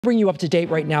Bring you up to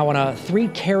date right now on a 3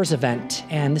 Cares event,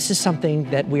 and this is something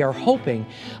that we are hoping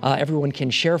everyone can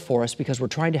share for us because we're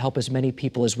trying to help as many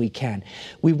people as we can.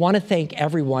 We want to thank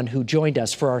everyone who joined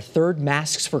us for our 3rd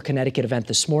Masks for Connecticut event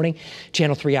this morning.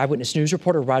 Channel 3 Eyewitness News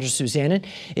reporter Roger Suzanin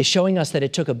is showing us that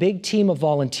it took a big team of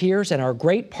volunteers and our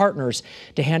great partners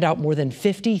to hand out more than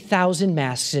 50,000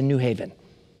 masks in New Haven.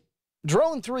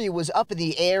 Drone 3 was up in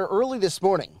the air early this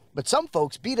morning, but some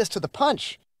folks beat us to the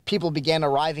punch. People began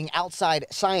arriving outside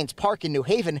Science Park in New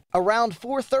Haven around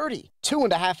 4:30,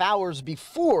 2.5 hours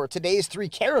before today's 3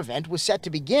 Care event was set to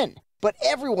begin. But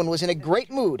everyone was in a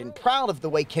great mood and proud of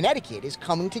the way Connecticut is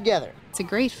coming together. It's a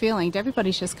great feeling.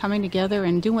 Everybody's just coming together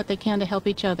and doing what they can to help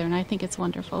each other, and I think it's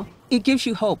wonderful. It gives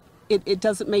you hope. It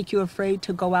doesn't make you afraid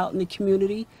to go out in the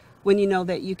community when you know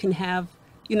that you can have,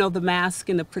 the mask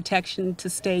and the protection to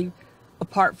stay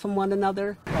apart from one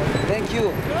another. Thank you.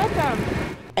 You're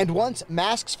welcome. And once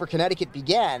Masks for Connecticut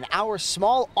began, our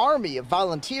small army of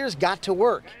volunteers got to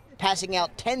work, passing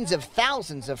out tens of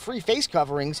thousands of free face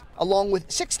coverings, along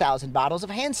with 6,000 bottles of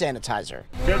hand sanitizer.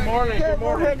 Good morning. Good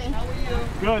morning. How are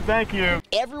you? Good, thank you.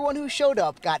 Everyone who showed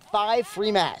up got 5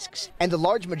 free masks, and the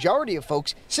large majority of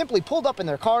folks simply pulled up in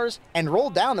their cars and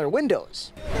rolled down their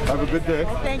windows. Have a good day.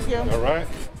 Thank you. All right.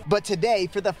 But today,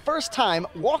 for the first time,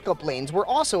 walk-up lanes were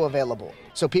also available,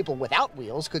 so people without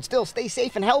wheels could still stay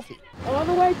safe and healthy. All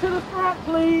the way to the front,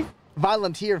 please.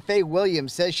 Volunteer Faye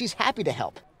Williams says she's happy to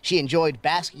help. She enjoyed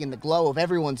basking in the glow of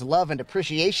everyone's love and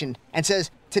appreciation, and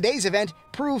says today's event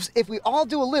proves if we all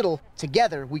do a little,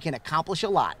 together we can accomplish a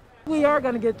lot. We are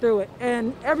going to get through it,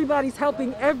 and everybody's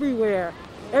helping everywhere.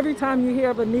 Every time you hear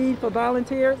of a need for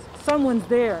volunteers, someone's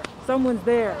there. Someone's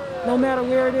there, no matter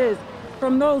where it is.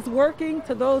 From those working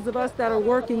to those of us that are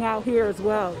working out here as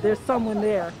well, there's someone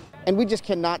there. And we just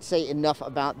cannot say enough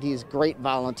about these great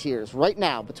volunteers. Right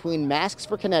now, between Masks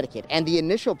for Connecticut and the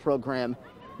initial program,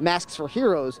 Masks for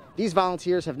Heroes, these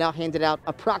volunteers have now handed out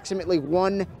approximately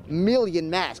 1 million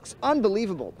masks.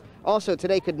 Unbelievable. Also,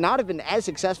 today could not have been as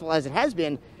successful as it has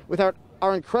been without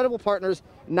our incredible partners,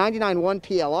 99.1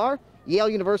 PLR, Yale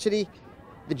University,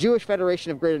 the Jewish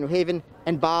Federation of Greater New Haven,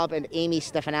 and Bob and Amy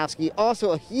Stefanowski.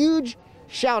 Also, a huge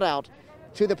shout out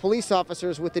to the police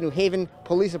officers with the New Haven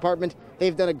Police Department.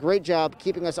 They've done a great job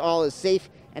keeping us all as safe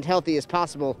and healthy as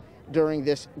possible during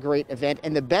this great event.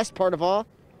 And the best part of all,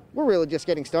 we're really just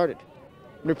getting started.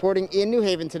 Reporting in New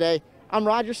Haven today, I'm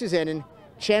Roger Suzanin,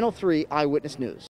 Channel 3 Eyewitness News.